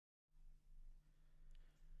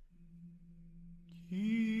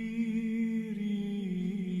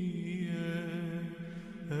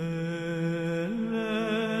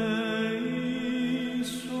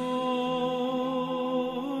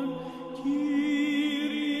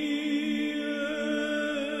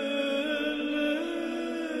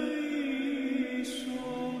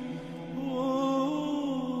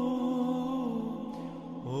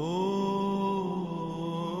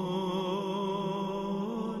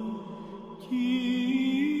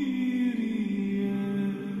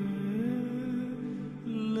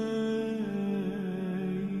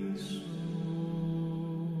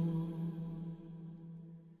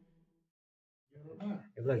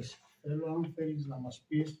αν θέλεις να μας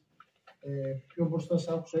πεις, πιο μπροστά σ'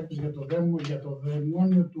 άκουσα έπεις για το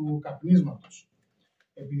δαιμόνιο του καπνίσματος.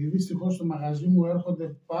 Επειδή δυστυχώς στο μαγαζί μου έρχονται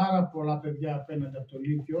πάρα πολλά παιδιά απέναντι από το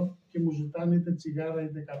Λύκειο και μου ζητάνε είτε τσιγάρα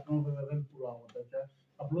είτε καπνό, βέβαια δεν πουλάω τέτοια.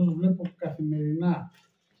 Απλώς βλέπω καθημερινά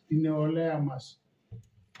τη νεολαία μας,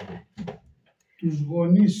 τους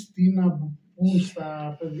γονείς τι να πούν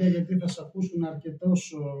στα παιδιά, γιατί θα σε ακούσουν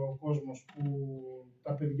αρκετός κόσμος που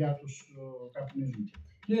τα παιδιά τους καπνίζουν.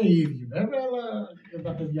 Και οι ίδιοι βέβαια, αλλά και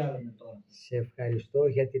τα παιδιά λέμε τώρα. Σε ευχαριστώ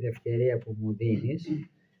για την ευκαιρία που μου δίνεις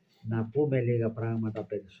να πούμε λίγα πράγματα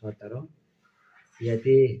περισσότερο,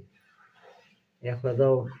 γιατί έχω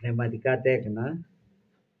εδώ πνευματικά τέκνα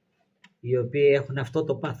οι οποίοι έχουν αυτό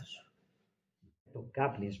το πάθος, το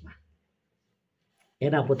κάπνισμα,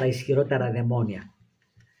 ένα από τα ισχυρότερα δαιμόνια.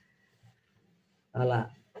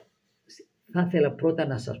 Αλλά θα ήθελα πρώτα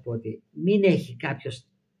να σας πω ότι μην έχει κάποιος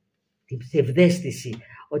την ψευδαίσθηση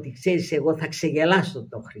ότι ξέρεις εγώ θα ξεγελάσω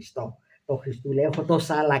τον Χριστό. Το Χριστούλε, έχω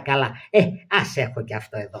τόσα άλλα καλά. Ας έχω και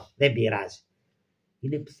αυτό εδώ. Δεν πειράζει.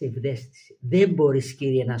 Είναι ψευδαίσθηση. Δεν μπορείς,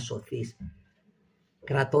 Κύριε, να σωθείς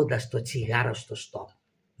κρατώντας το τσιγάρο στο στόμα.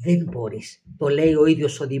 Δεν μπορείς. Το λέει ο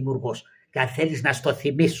ίδιος ο Δημιουργός. Και αν θέλεις να στο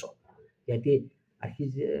θυμίσω. Γιατί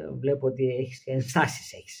αρχίζει, βλέπω ότι έχεις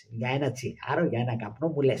ενστάσεις έχεις. Για ένα τσιγάρο, για ένα καπνό,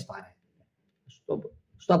 μου λες τώρα.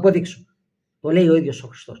 Στο αποδείξω. Το λέει ο ίδιος ο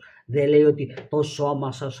Χριστός. Δεν λέει ότι το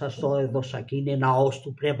σώμα σας το έδωσα και είναι ναός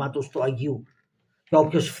του Πνεύματος του Αγίου. Και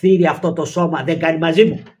όποιος φθείρει αυτό το σώμα δεν κάνει μαζί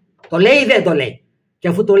μου. Το λέει ή δεν το λέει. Και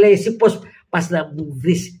αφού το λέει εσύ πώς πας να μου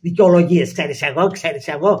βρεις δικαιολογίες. Ξέρεις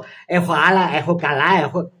εγώ, έχω άλλα, έχω καλά,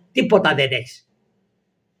 έχω... Τίποτα δεν έχεις.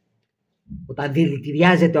 Όταν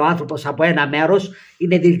δηλητηριάζεται ο άνθρωπος από ένα μέρος,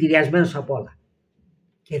 είναι δηλητηριασμένος από όλα.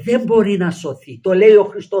 Και δεν μπορεί να σωθεί. Το λέει ο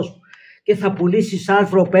Χριστός μου. Και θα πουλήσεις,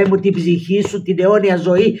 άνθρωπέ μου, την ψυχή σου, την αιώνια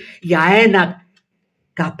ζωή για ένα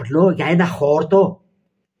καπνό, για ένα χόρτο.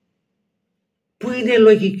 Πού είναι η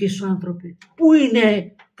λογική σου, άνθρωπε?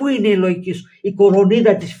 Πού είναι η λογική σου? Η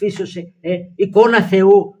κορονίδα της φύσεως, εικόνα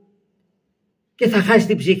Θεού. Και θα χάσεις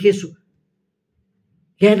την ψυχή σου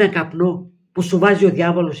για ένα καπνό που σου βάζει ο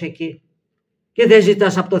διάβολος εκεί. Και δεν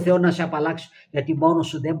ζητάς από το Θεό να σε απαλλάξει, γιατί μόνος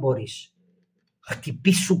σου δεν μπορείς.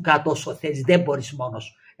 Χτυπήσου κάτω όσο θέλεις, δεν μπορείς μόνος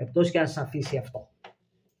σου. Εκτός και αν σε αφήσει αυτό.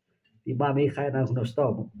 Θυμάμαι, είχα ένα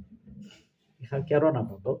γνωστό μου. Είχα καιρό να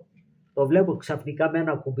πω το βλέπω ξαφνικά με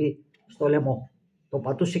ένα κουμπί στο λαιμό. Το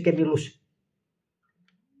πατούσε και μιλούσε.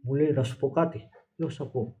 Μου λέει, να σου πω κάτι. Λέω, σ'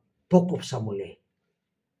 ακούω. Το κόψα, μου λέει.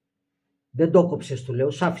 Δεν το κόψες, του λέω,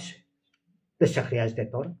 σ' άφησε. Δεν σε χρειάζεται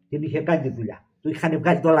τώρα. Την είχε κάνει τη δουλειά. Του είχαν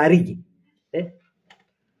βγάλει το λαρίκι.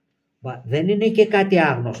 Μα δεν είναι και κάτι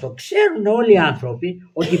άγνωστο. Ξέρουν όλοι οι άνθρωποι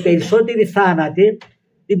ότι οι περισσότεροι θάνατοι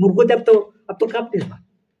δημιουργούνται από το καπνίσμα.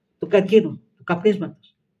 Το καρκίνο, του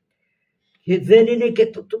καπνίσματος. Και δεν είναι και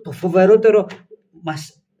το φοβερότερο,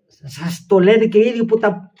 σας το λένε και οι ίδιοι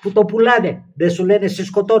που το πουλάνε. Δεν σου λένε σε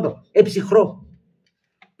σκοτώνω, ψυχρό.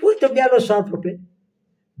 Πού είναι το μυαλό σου, άνθρωπε?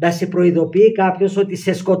 Να σε προειδοποιεί κάποιος ότι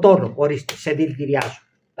σε σκοτώνω, ορίστε, σε δηλητηριάζω.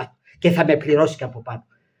 Και θα με πληρώσει και από πάνω.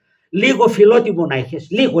 Λίγο φιλότιμο να είχες,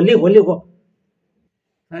 λίγο.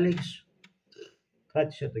 Θα λέγεις,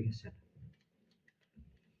 κράτησε το για σένα.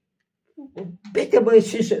 Πείτε μου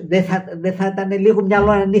εσείς, δεν θα ήταν λίγο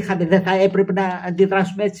μυαλό αν είχαμε, δεν θα έπρεπε να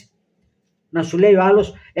αντιδράσουμε έτσι? Να σου λέει ο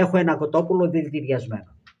άλλος, έχω ένα κοτόπουλο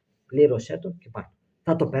δηλητηριασμένο. Πλήρωσέ το και πάρ' το.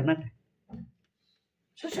 Θα το παίρνατε?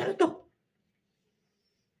 Σας ερωτώ.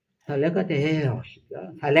 Θα λέγατε, όχι.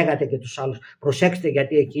 Θα λέγατε και τους άλλους, προσέξτε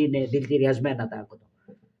γιατί εκεί είναι δηλητηριασμένα τα κοτόπουλα.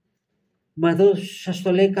 Μα εδώ σας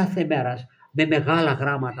το λέει κάθε μέρα, με μεγάλα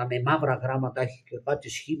γράμματα, με μαύρα γράμματα, έχει και κάτι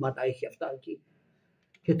σχήματα, έχει αυτά εκεί.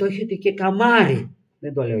 Και το έχετε και καμάρι.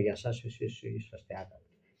 Δεν το λέω για εσάς, εσείς είσαστε άτομοι.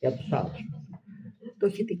 Για τους άλλους. Το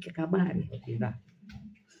έχετε και καμάρι.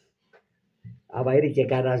 Άμα είναι και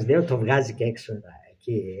κανένας δύο, το βγάζει και έξω.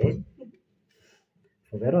 Εκεί.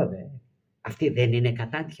 Φοβερό, δε. Αυτή δεν είναι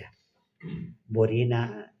κατάντια. Μπορεί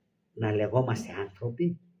να λεγόμαστε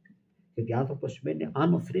άνθρωποι, γιατί άνθρωπος σημαίνει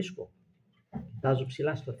άνω θρήσκο. Κοιτάζω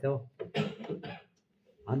ψηλά στο Θεό.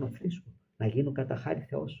 Άνω θρήσκο. Να γίνω κατά χάρη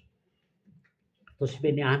Θεός. Αυτό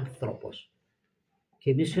σημαίνει άνθρωπος.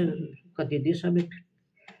 Και εμείς κατηδήσαμε,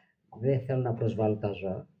 δεν θέλω να προσβάλλω τα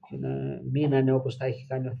ζώα και να μείνανε όπως τα έχει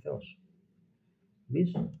κάνει ο Θεός.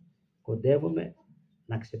 Εμείς κοντεύουμε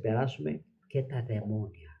να ξεπεράσουμε και τα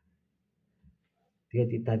δαιμόνια.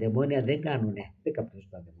 Διότι τα δαιμόνια δεν κάνουνε, δεν καπνίζουν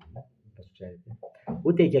τα δαιμόνια, όπως ξέρετε.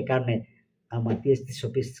 Ούτε και κάνουν αμαρτίες τις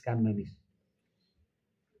οποίες τις κάνουμε εμείς.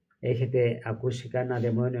 Έχετε ακούσει κανένα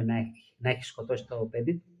δαιμόνιο να έχει σκοτώσει το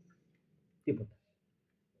παιδί του? Τίποτα.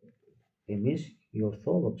 Εμείς οι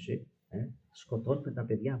Ορθόδοξοι σκοτώνουμε τα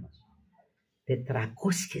παιδιά μας. 400.000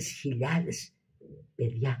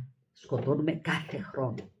 παιδιά σκοτώνουμε κάθε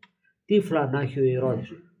χρόνο. Τι φλανά έχει ο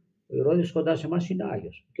Ηρώδης. Ο Ηρώδης κοντά σε εμάς είναι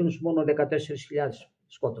Άγιος. Εκείνος μόνο 14.000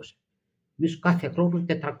 σκότωσε. Εμείς κάθε χρόνο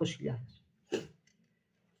 400.000.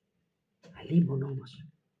 Αλίμονο όμως.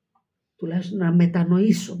 Τουλάχιστον να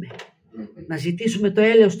μετανοήσουμε. Να ζητήσουμε το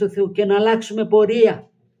έλεος του Θεού και να αλλάξουμε πορεία.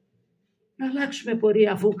 Να αλλάξουμε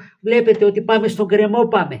πορεία, αφού βλέπετε ότι πάμε στον κρεμό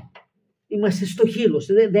πάμε. Είμαστε στο χείλος,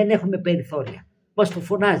 δεν έχουμε περιθώρια. Μας το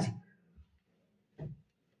φωνάζει.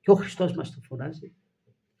 Και ο Χριστός μας το φωνάζει.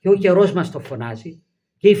 Και ο καιρός μας το φωνάζει.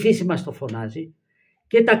 Και η φύση μας το φωνάζει.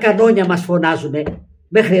 Και τα κανόνια μας φωνάζουν.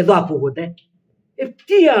 Μέχρι εδώ ακούγονται.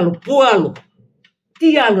 Τι άλλο, πού άλλο.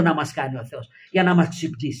 Τι άλλο να μας κάνει ο Θεός για να μας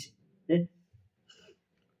ξυπνήσει.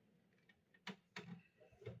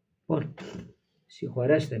 Λοιπόν,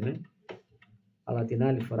 συγχωρέστε με, αλλά την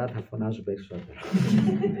άλλη φορά θα φωνάζω περισσότερο.